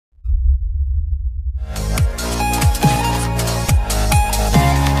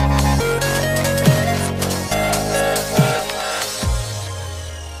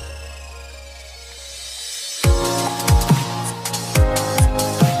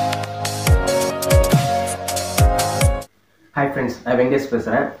Hi friends, நான் வெங்கடேஷ்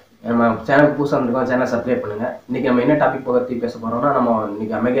பேசுகிறேன். நம்ம சேனலுக்கு புதுசாக வந்திருக்கோம், சேனலை சப்ஸ்கிரைப் பண்ணுங்கள். இன்றைக்கி நம்ம என்ன டாபிக் பற்றி பேச போகிறோம்னா, நம்ம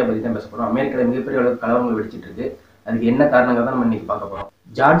இன்றைக்கி அமெரிக்கா பற்றி தான் பேச போகிறோம். அமெரிக்காவில் மிகப்பெரிய அளவுக்கு கலவரங்கள் வெடிச்சிட்டு இருக்கு. அதுக்கு என்ன காரணங்கள் தான் நம்ம இன்றைக்கி பார்க்க போகிறோம்.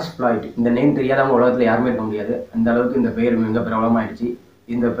 ஜார்ஜ் ஃப்ளாய்ட், இந்த நேம் தெரியாதவங்க உலகத்தில் யாருமே இருக்க முடியாது. அந்த அளவுக்கு இந்த பெயர் மிக பிரபலமாயிடுச்சு.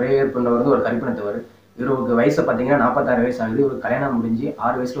 இந்த பெயர் கொண்டவர் வந்து ஒரு கருப்பினத்தவர். இவருக்கு வயசை பார்த்தீங்கன்னா 46 வயசு ஆகுது. இவருக்கு கல்யாணம் முடிஞ்சு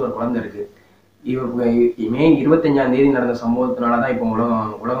 6 வயசில் ஒரு குழந்தை இருக்குது. இவருக்கு மே 25ஆம் தேதி நடந்த சம்பவத்தினால தான் இப்போ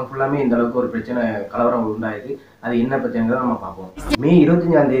உலகம் ஃபுல்லாமே இந்த அளவுக்கு ஒரு பிரச்சனை கலவரம் உண்டாயிருக்கு. அது என்ன பிரச்சனைங்கிறத நம்ம பார்ப்போம். மே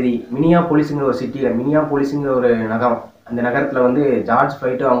 25ஆம் தேதி மினியாபோலிஸ்ங்கிற ஒரு சிட்டியில், மினியாபோலிஸ்ங்கிற ஒரு நகரம், அந்த நகரத்தில் வந்து ஜார்ஜ்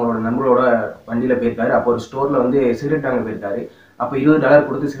ஃப்ளாய்ட் அவங்களோட நண்பர்களோட வண்டியில் போயிருக்காரு. அப்போ ஒரு ஸ்டோரில் வந்து சிகரெட் வாங்க போயிருக்காரு. அப்போ $20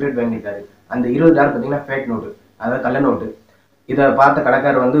 கொடுத்து சிகரெட் வாங்கியிருக்காரு. அந்த $20 பார்த்தீங்கன்னா ஃபேக் நோட்டு, அதாவது கள்ள நோட்டு. இதை பார்த்த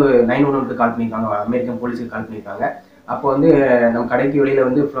கடைக்காரர் வந்து 911க்கு கால் பண்ணியிருக்காங்க, அமெரிக்கன் போலீஸுக்கு கால் பண்ணியிருக்காங்க. அப்போ வந்து நம்ம கடைக்கு வெளியில்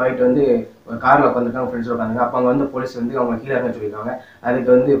வந்து ஃப்ளாய்ட் வந்து ஒரு காரில் உட்காந்துருக்காங்க, ஃப்ரெண்ட்ஸோட உட்காந்துருக்காங்க. அப்போ அங்கே வந்து போலீஸ் வந்து அவங்க கீழே இறங்க சொல்லியிருக்காங்க. அதுக்கு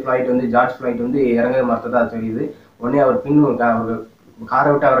வந்து ஃப்ளாய்ட் வந்து ஜார்ஜ் ஃப்ளாய்ட் வந்து இறங்க மறுத்ததா அது தெரியுது. உடனே அவர் காரை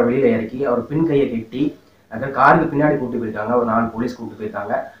விட்டு அவரை வெளியில் இறக்கி அவர் பின் கையை கட்டி அதாவது காருக்கு பின்னாடி கூப்பிட்டு போயிருக்காங்க. ஒரு 4 போலீஸ் கூப்பிட்டு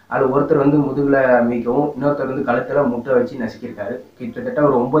போயிருக்காங்க. அது ஒருத்தர் வந்து முதுகுல மீக்கவும், இன்னொருத்தர் வந்து கழுத்துல முட்டை வச்சு நசுக்கியிருக்காரு. கிட்டத்தட்ட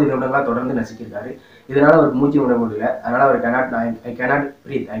ஒரு 9 நிமிடங்களா தொடர்ந்து நசுக்கியிருக்காரு. இதனால அவருக்கு மூச்சு விட முடியல. அதனால அவர் ஐ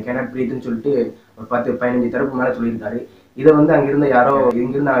கேனாட் பிரீத்னு சொல்லிட்டு ஒரு 10-15 தரப்பு மேலே சொல்லியிருக்காரு. இதை வந்து இங்கிருந்த யாரோ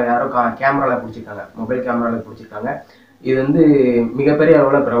கேமரால பிடிச்சிருக்காங்க, மொபைல் கேமரால பிடிச்சிருக்காங்க. இது வந்து மிகப்பெரிய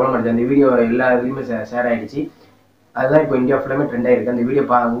அளவில் பிரபலம் அடைச்சு அந்த வீடியோ எல்லா இதுலையுமே ஷேர் ஆயிடுச்சு. அதுதான் இப்போ இந்தியா ஃபுல்லாமே ட்ரெண்ட் ஆயிருக்கு. அந்த வீடியோ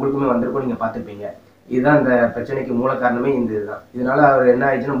உங்களுக்குமே வந்திருக்கும், நீங்கள் பார்த்துப்பீங்க. இதுதான் இந்த பிரச்சனைக்கு மூல காரணமே இந்த இதுதான். இதனால அவர் என்ன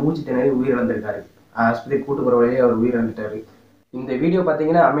ஆயிடுச்சுன்னா மூச்சு திணறி உயிரிழந்திருக்காரு. ஆஸ்பத்திரி கூட்டு போகிற வழியே அவர் உயிரிழந்துட்டாரு. இந்த வீடியோ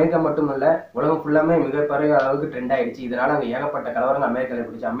பார்த்தீங்கன்னா அமெரிக்கா மட்டும் இல்லை, உலகம் ஃபுல்லாமே மிகப்பெரிய அளவுக்கு ட்ரெண்ட் ஆயிடுச்சு. இதனால அங்கே ஏகப்பட்ட கலவரங்கள் அமெரிக்காவில்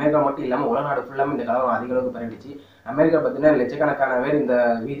பிடிச்சி, அமெரிக்கா மட்டும் இல்லாமல் உலநாடு ஃபுல்லாமே இந்த கலவரம் அதிக அளவுக்கு பரவிடுச்சு. அமெரிக்கா பார்த்தீங்கன்னா லட்சக்கணக்கான பேர் இந்த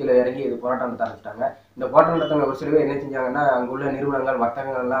வீதியில் இறங்கி இது போராட்டம் நடத்த ஆரம்பிச்சிட்டாங்க. இந்த போராட்டம் நடத்தவங்க ஒரு சில பேர் என்ன செஞ்சாங்கன்னா, அங்குள்ள நிறுவனங்கள்,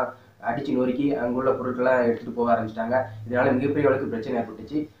 வர்த்தகங்கள்லாம் அடிச்சு நொறுக்கி அங்குள்ள பொருட்கள்லாம் எடுத்துகிட்டு போக ஆரம்பிச்சிட்டாங்க. இதனால மிகப்பெரிய அளவுக்கு பிரச்சனை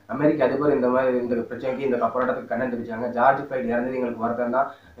ஏற்பட்டுச்சு. அமெரிக்க அதிபர் இந்த பிரச்சனைக்கு, இந்த போராட்டத்துக்கு கண்டனம் தெரிவிச்சாங்க. ஜார்ஜ் ஃப்ளாய்ட் இறந்தது எங்களுக்கு வருத்தம் தான்.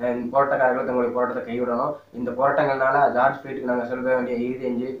 போராட்டக்காரர்கள் தங்களுடைய போராட்டத்தை கைவிடணும். இந்த போராட்டங்கள்னால ஜார்ஜ் ஃப்ளாய்ட்டுக்கு நாங்கள் செலுத்த வேண்டிய இறுதி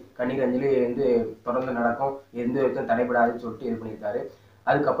அஞ்சலி, கண்ணீர் அஞ்சலி வந்து தொடர்ந்து நடக்கும், எந்த விதத்தையும் தடைபடாதுன்னு சொல்லிட்டு இது பண்ணியிருக்காரு.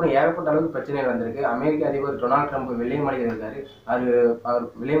 அதுக்கப்புறம் ஏகப்பட்ட அளவுக்கு பிரச்சனைகள் வந்திருக்கு. அமெரிக்க அதிபர் டொனால்ட் ட்ரம்ப் வெள்ளை மாளிகையில் இருக்காரு. அவர்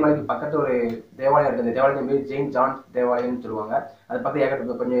வெள்ளை மாளிகை பக்கத்தில் ஒரு தேவாலயம் இருக்குது. அந்த தேவாலயம் பேர் செயின்ட் ஜான்ஸ் தேவாலயம்னு சொல்லுவாங்க. அது பக்கத்தில்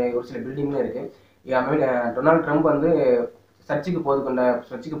ஏகப்பட்ட கொஞ்சம் ஒரு சில பில்டிங்கும் இருக்குது. டொனால்ட் ட்ரம்ப் வந்து சர்ச்சுக்கு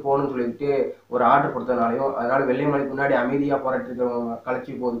போகணும்னு சொல்லிட்டு ஒரு ஆர்டர் கொடுத்ததுனாலையும், அதனால வெள்ளை மாளிகைக்கு முன்னாடி அமைதியாக போராட்டிருக்கிறவங்க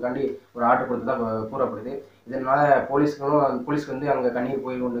கலைச்சி போவதுக்காண்டி ஒரு ஆர்டர் கொடுத்ததா கூறப்படுது. இதனால போலீஸ்க்கு வந்து அங்கே கண்ணீர்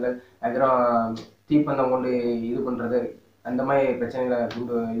புகை குண்டுகள், அதுக்கப்புறம் தீப்பந்தம் கொண்டு இது பண்ணுறது, அந்த மாதிரி பிரச்சனைகளை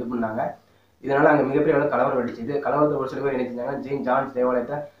இது பண்ணாங்க. இதனால அங்கே மிகப்பெரிய அளவு கலவரம் வெடிச்சது. கலவரத்தில் ஒரு சில பேர் என்ன செஞ்சாங்க, செயின்ட் ஜான்ஸ்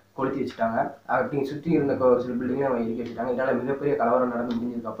தேவாலயத்தை கொளுத்தி வச்சுட்டாங்க. அப்படி சுற்றி இருந்த ஒரு சில பில்டிங்கை இறக்கி வச்சுட்டாங்க. இதனால மிகப்பெரிய கலவரம் நடந்து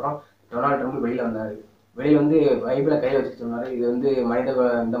முடிஞ்சதுக்கப்புறம் டொனால்ட் ட்ரம்ப் வெளியில் வந்தார். வெளியில் வந்து பைபிளை கையில் வச்சுட்டு சொன்னார், இது வந்து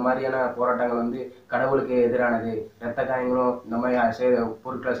இந்த மாதிரியான போராட்டங்கள் வந்து கடவுளுக்கு எதிரானது, ரத்த காயங்களும் இந்த மாதிரி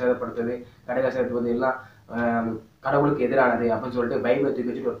பொருட்களை சேதப்படுத்துவது, கடைகளை சேதப்படுத்துவது எல்லாம் கடவுளுக்கு எதிரானது அப்படின்னு சொல்லிட்டு பைபிளை தூக்கி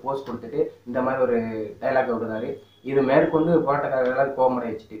வச்சுட்டு ஒரு போஸ்ட் கொடுத்துட்டு இந்த மாதிரி ஒரு டைலாக் விடுறாரு. இது மேற்கொண்டு போராட்டக்காரர்களால்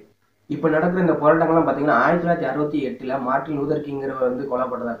கோபமடைச்சிட்டு இப்போ நடக்கிற இந்த போராட்டங்கள்லாம் பார்த்தீங்கன்னா 1968 மார்ட்டின் லூதர் கிங்கிறவர் வந்து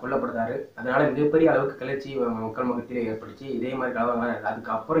கொல்லப்படுறாரு. அதனால மிகப்பெரிய அளவுக்கு கிளர்ச்சி மக்கள் மத்தியில் ஏற்பட்டுச்சு. இதே மாதிரி கலவரங்கள்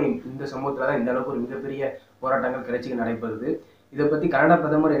அதுக்கப்புறம் இந்த சமூகத்தில் தான் இந்த அளவுக்கு ஒரு மிகப்பெரிய போராட்டங்கள் கிளர்ச்சிகள் நடைபெறுது. இதை பற்றி கனடா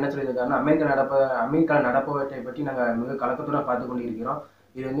பிரதமர் என்ன சொல்லியிருக்காருன்னா, அமெரிக்காவில் நடப்பவற்றை பற்றி நாங்கள் மிக கலக்கத்துடன் பார்த்து கொண்டு இருக்கிறோம்.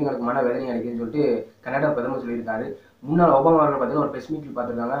 இது வந்து எங்களுக்கு மன வேதனை அளிக்குதுன்னு சொல்லிட்டு கனடா பிரதமர் சொல்லியிருக்காரு. முன்னாள் ஒபாமா அவர்கள் பார்த்தீங்கன்னா ஒரு ப்ரெஸ் மீட்டில்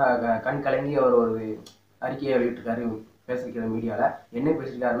பார்த்துருக்காங்க. கண் கலங்கி அவர் ஒரு அறிக்கையை வெளியிட்டிருக்காரு. பேசியிருக்கிற மீடியாவில் என்ன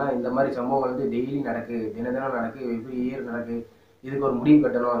பேசியிருக்காருன்னா, இந்த மாதிரி சம்பவங்கள் வந்து டெய்லி நடக்கு, தினம் நடக்கு, எவ்ரி இயர் நடக்கு, இதுக்கு ஒரு முடிவு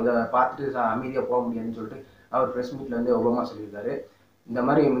கட்டணும், இதை பார்த்துட்டு அமைதியாக போக முடியாதுன்னு சொல்லிட்டு அவர் ப்ரெஸ் மீட்டில் வந்து ஒபாமா சொல்லியிருக்காரு. இந்த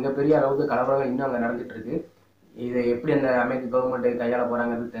மாதிரி மிகப்பெரிய அளவுக்கு கலவரங்கள் இன்னும் அங்கே நடந்துட்டு இருக்கு. இதை எப்படி அந்த அமெரிக்க கவர்மெண்ட் கையாள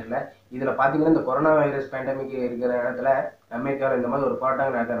போகிறாங்கிறது தெரியல. இதில் பார்த்தீங்கன்னா இந்த கொரோனா வைரஸ் பேண்டமிக் இருக்கிற இடத்துல அமெரிக்காவில் இந்த மாதிரி ஒரு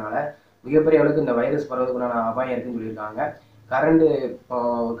போராட்டங்கள் நடக்கிறதுனால மிகப்பெரிய அளவுக்கு இந்த வைரஸ் பரவதுக்குண்டான அபாயம் இருக்குன்னு சொல்லியிருக்காங்க. கடந்த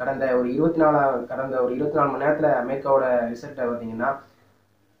ஒரு 24 மணி நேரத்தில் அமெரிக்காவோட ரிசல்ட்டை பார்த்தீங்கன்னா,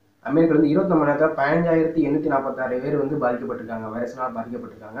 அமெரிக்காவில் வந்து 24 மணி நேரத்தில் 15,846 பேர் வந்து பாதிக்கப்பட்டிருக்காங்க, வைரஸ்னால்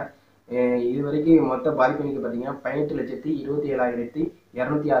பாதிக்கப்பட்டிருக்காங்க. இது வரைக்கும் மொத்த பாதிப்பு எண்ணிக்கை பார்த்தீங்கன்னா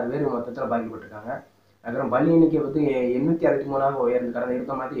 18,27,206 பேர் மொத்தத்தில் பாதிக்கப்பட்டிருக்காங்க. அதுக்கப்புறம் பலி எண்ணிக்கை வந்து 863 உயர்ந்து, கடந்த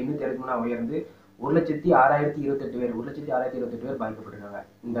 24 863 உயர்ந்து 1,06,028 பேர் 1,06,028 பேர் பாதிக்கப்பட்டிருக்காங்க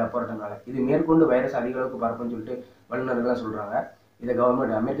இந்த போராட்டங்களால. இது மேற்கொண்டு வைரஸ் அதிக அளவுக்கு பரப்புன்னு சொல்லிட்டு வல்லுநர்கள்லாம் சொல்றாங்க. இதை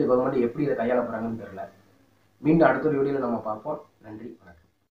அமெரிக்க கவர்மெண்ட் எப்படி இதை கையாள போறாங்கன்னு தெரியல. மீண்டும் அடுத்த ஒரு வீடியோவில் நம்ம பார்ப்போம். நன்றி, வணக்கம்.